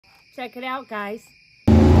Check it out, guys.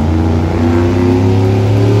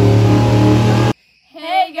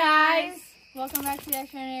 Hey guys! Welcome back to the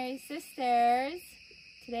Extraordinary Sisters.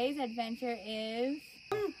 Today's adventure is...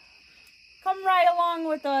 Come right along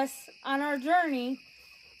with us on our journey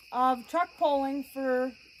of truck pulling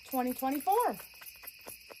for 2024.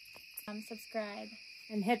 Subscribe.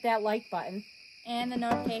 And hit that like button. And the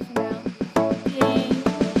notification bell. Yay!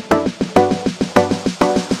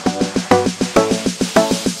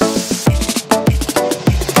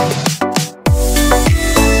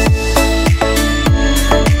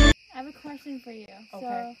 I have a question for you.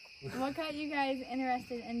 Okay. So, what got you guys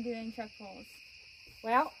interested in doing truck pulls?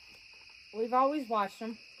 Well, we've always watched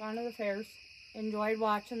them, gone to the fairs, enjoyed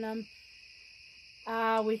watching them.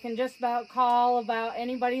 We can just about call about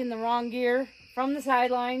anybody in the wrong gear from the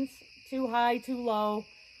sidelines, too high, too low.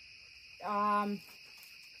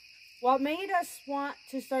 What made us want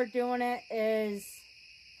to start doing it is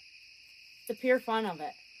the pure fun of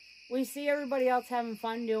it. We see everybody else having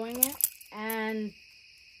fun doing it, and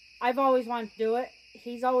I've always wanted to do it.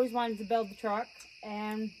 He's always wanted to build the truck,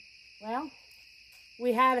 and, well,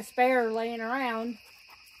 we had a spare laying around.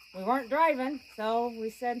 We weren't driving, so we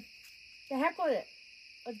said, the heck with it.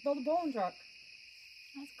 Let's build a pulling truck.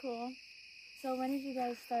 That's cool. So, when did you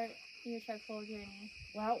guys start your truck pull journey?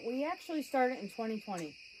 Well, we actually started in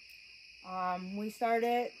 2020. We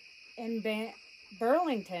started in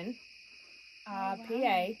Burlington, wow.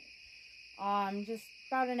 PA, just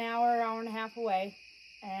about an hour and a half away,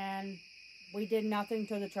 and we did nothing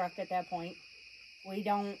to the truck at that point. We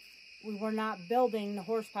were not building the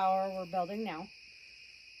horsepower we're building now,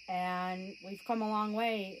 and we've come a long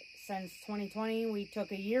way since 2020. We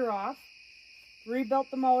took a year off,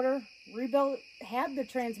 rebuilt the motor, had the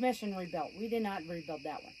transmission rebuilt. We did not rebuild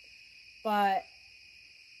that one, but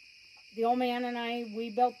the old man and we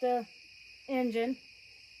built the engine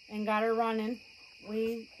and got her running.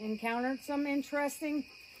 We encountered some interesting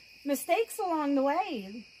mistakes along the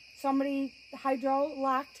way. Somebody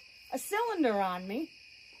hydro-locked a cylinder on me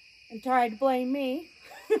and tried to blame me.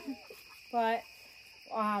 But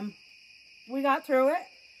we got through it.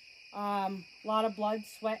 A lot of blood,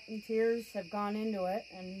 sweat, and tears have gone into it,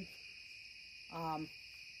 and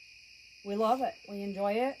we love it. We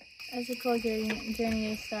enjoy it. It's a cool journey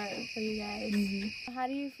to start for you guys. Mm-hmm. How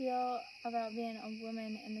do you feel about being a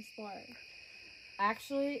woman in the sport?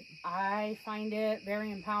 Actually, I find it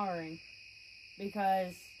very empowering,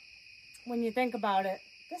 because when you think about it,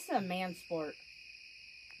 this is a man's sport.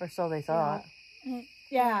 Or so they thought. You know?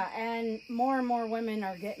 Yeah, and more women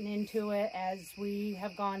are getting into it as we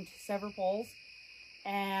have gone to several polls.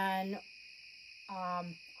 And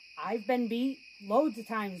I've been beat loads of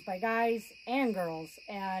times by guys and girls.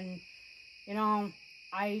 And, you know,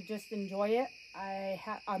 I just enjoy it.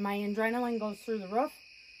 My adrenaline goes through the roof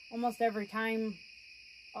almost every time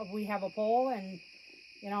we have a poll. And,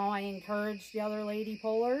 you know, I encourage the other lady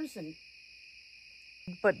pollers.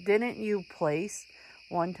 But didn't you place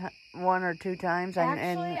one or two times?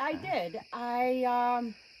 Actually, I did.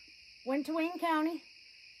 I went to Wayne County,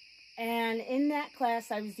 and in that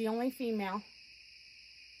class, I was the only female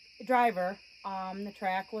driver. The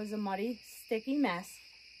track was a muddy, sticky mess.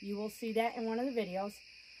 You will see that in one of the videos.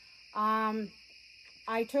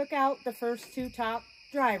 I took out the first two top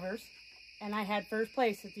drivers, and I had first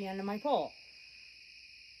place at the end of my poll.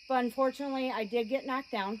 But unfortunately, I did get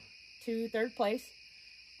knocked down to third place.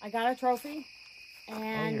 I got a trophy,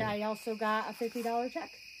 and I also got a $50 check.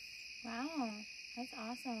 Wow, that's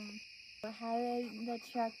awesome. How did the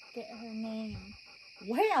truck get her name?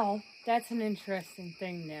 Well, that's an interesting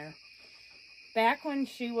thing there. Back when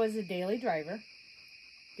she was a daily driver,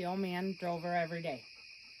 the old man drove her every day.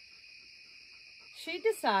 She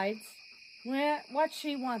decides what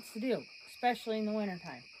she wants to do, especially in the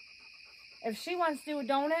wintertime. If she wants to do a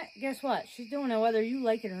donut, guess what? She's doing it whether you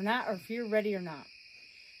like it or not, or if you're ready or not.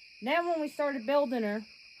 Then when we started building her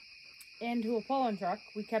into a pulling truck,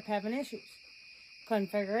 we kept having issues.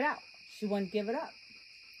 Couldn't figure it out. She wouldn't give it up.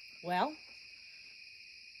 Well,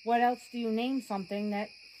 what else do you name something that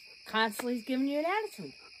constantly is giving you an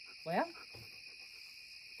attitude? Well,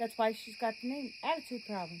 that's why she's got the name, attitude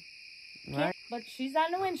problem. Right. But she's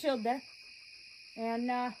on the windshield there.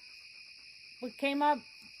 And we came up,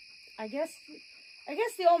 I guess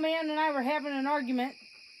the old man and I were having an argument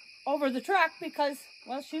over the truck because,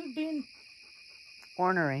 well, she was being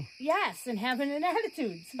ornery. Yes, and having an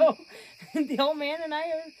attitude. So the old man and I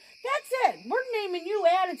are, that's it. We're naming you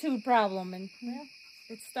attitude problem. And, well,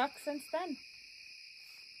 it's stuck since then.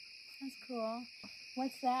 That's cool.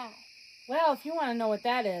 What's that? Well, if you want to know what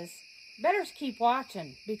that is, better keep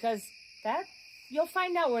watching, because that, you'll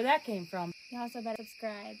find out where that came from. You also better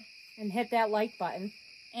subscribe. And hit that like button.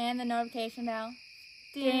 And the notification bell.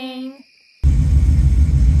 Ding!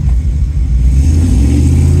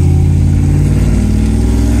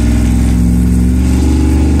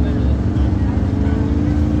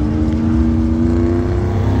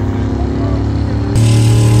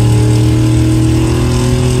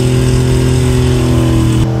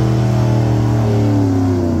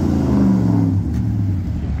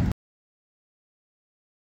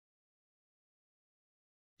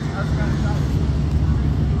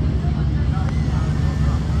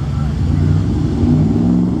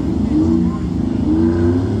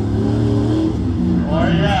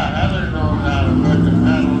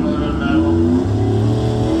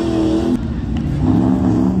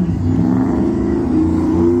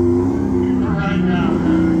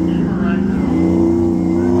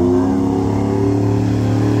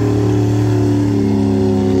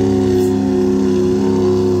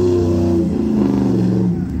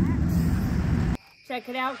 Check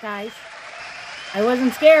it out, guys. I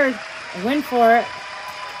wasn't scared. I went for it.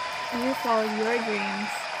 You follow your dreams.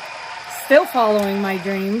 Still following my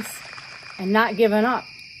dreams and not giving up.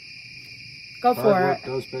 Go for Hard work it.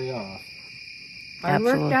 does pay off. Hard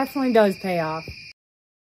work Absolutely. definitely does pay off.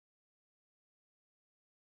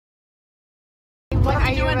 What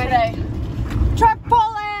are you ready? today? Truck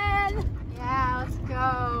pulling! Yeah, let's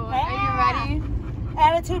go. Yeah. Are you ready?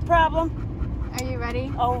 Attitude problem. Are you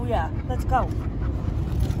ready? Oh yeah, let's go.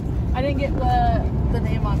 I didn't get the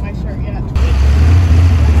name on my shirt yet.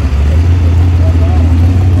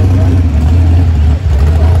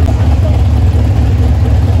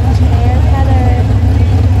 There's Heather.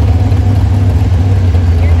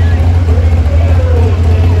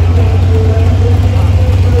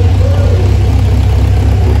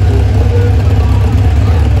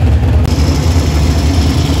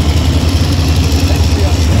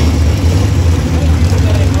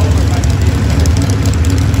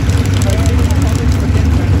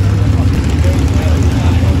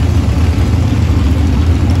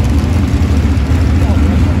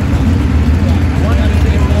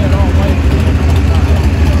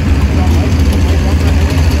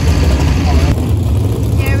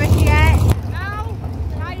 Nervous yet? No,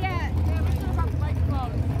 not yet. Yeah, we still have to wait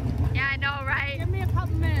close. Yeah, I know, right? Give me a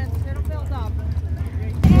couple minutes. It'll build up.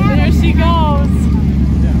 There she goes.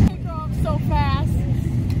 They grow up so fast.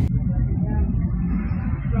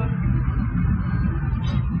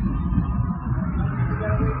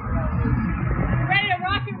 Ready to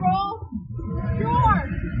rock and roll? Sure.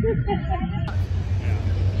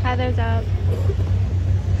 Heather's up.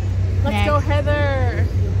 Let's go, Heather.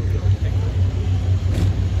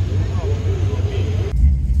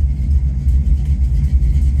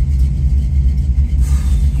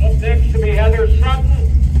 Up next to me, Heather Sutton.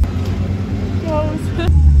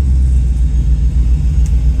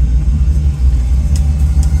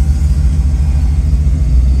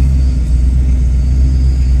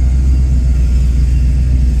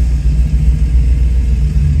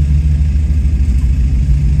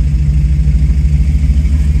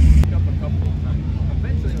 Up a couple of times.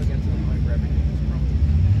 Eventually it'll get to the point where everything is crumbling.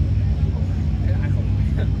 And I hope.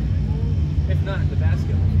 If not, the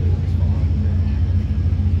basket will just fall off.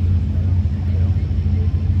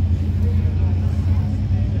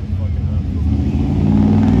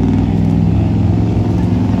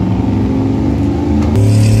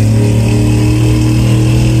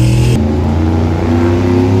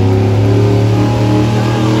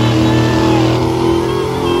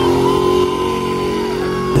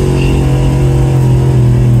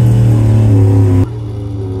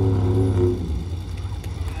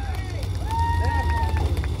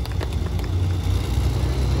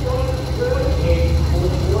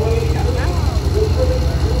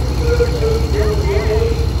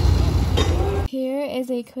 Here is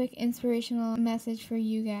a quick inspirational message for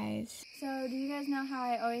you guys. So, do you guys know how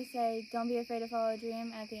I always say, don't be afraid to follow a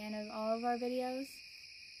dream at the end of all of our videos?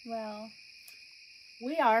 Well,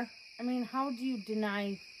 We are. I mean, how do you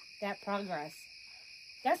deny that progress?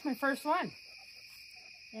 That's my first one.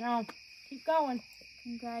 You know, keep going.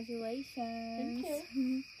 congratulations. Thank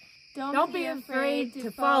you. Don't be afraid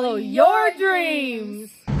to follow your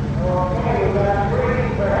dreams.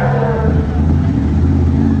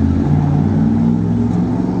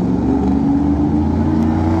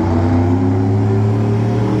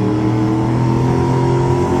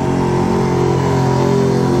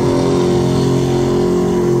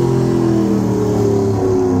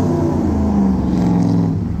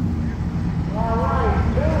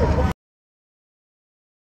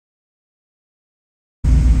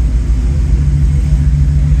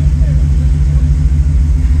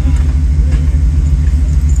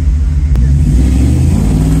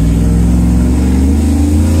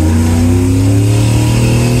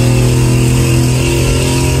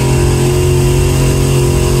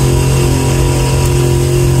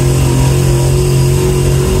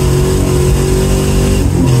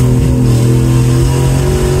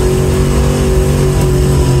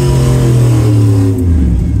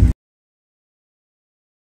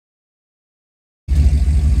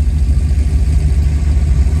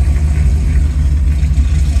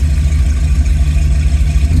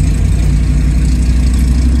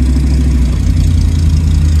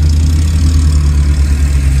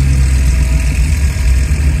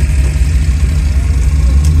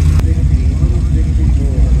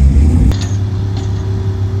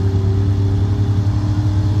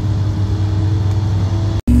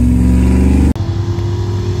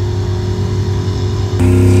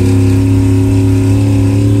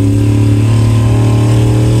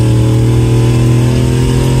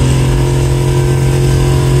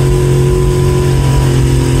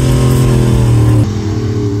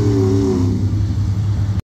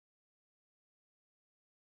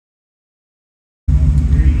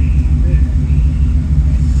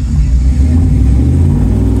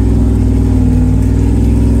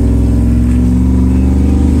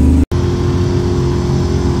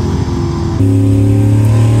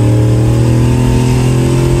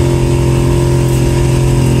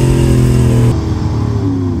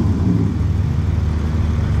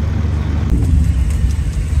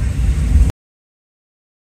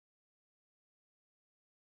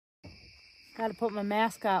 Got to put my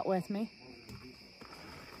mascot with me.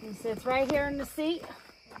 He sits right here in the seat.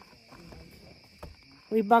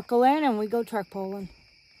 We buckle in and we go truck pulling.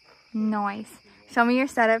 Nice. Show me your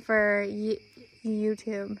setup for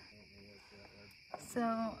YouTube.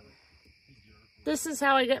 So, this is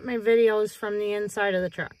how I get my videos from the inside of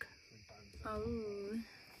the truck. oh,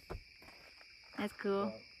 that's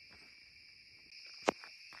cool.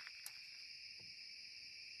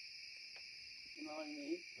 You know what I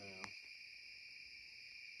mean?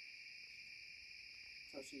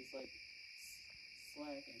 So she's like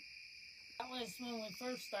slacking. That was when we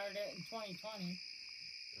first started in 2020.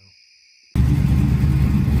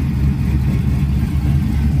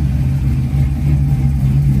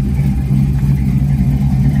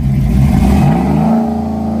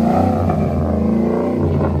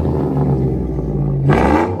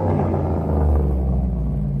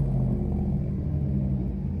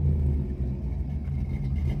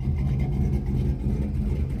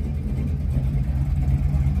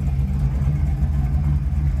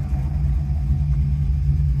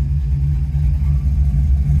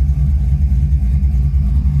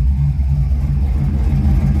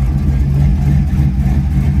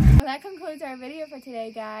 Our video for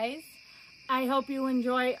today, guys. I hope you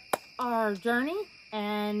enjoy our journey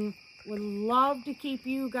and would love to keep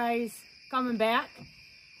you guys coming back.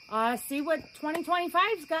 See what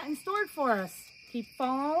 2025's got in store for us. Keep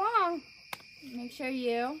following along. Make sure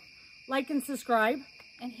you like and subscribe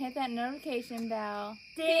and hit that notification bell.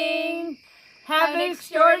 Ding! Have an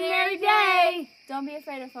extraordinary day. Don't be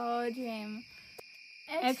afraid to follow a dream.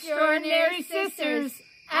 Extraordinary Sisters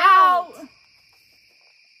out.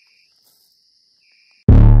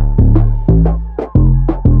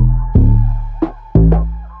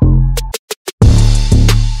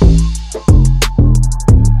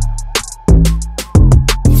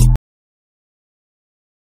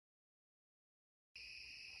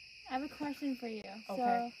 I have a question for you.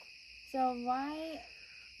 Okay. So why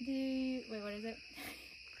do you... Wait, what is it?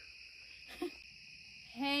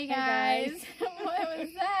 Hey guys. What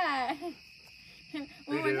was that?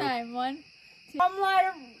 One more time. 1, 2... Come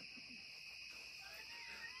let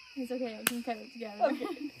It's okay, I can cut it together. Okay.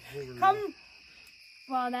 Come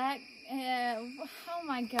Well, that... oh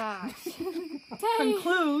my gosh.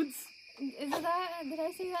 concludes. Is it that? Did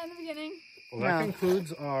I say that in the beginning? Well, that No.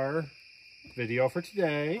 concludes our video for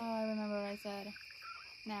today. Oh, I remember what I said.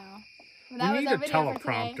 Now. Well, We that was need our a video for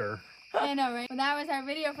today. teleprompter. I know, right? Well, that was our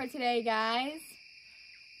video for today, guys.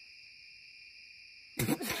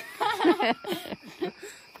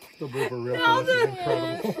 The blooper reel for this is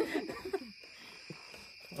incredible.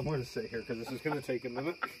 I'm going to sit here because this is going to take a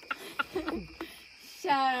minute.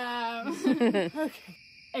 Shut up. Okay.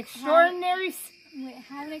 Extraordinary, Wait,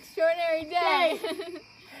 have an extraordinary day.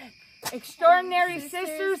 Extraordinary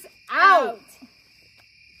Sisters out.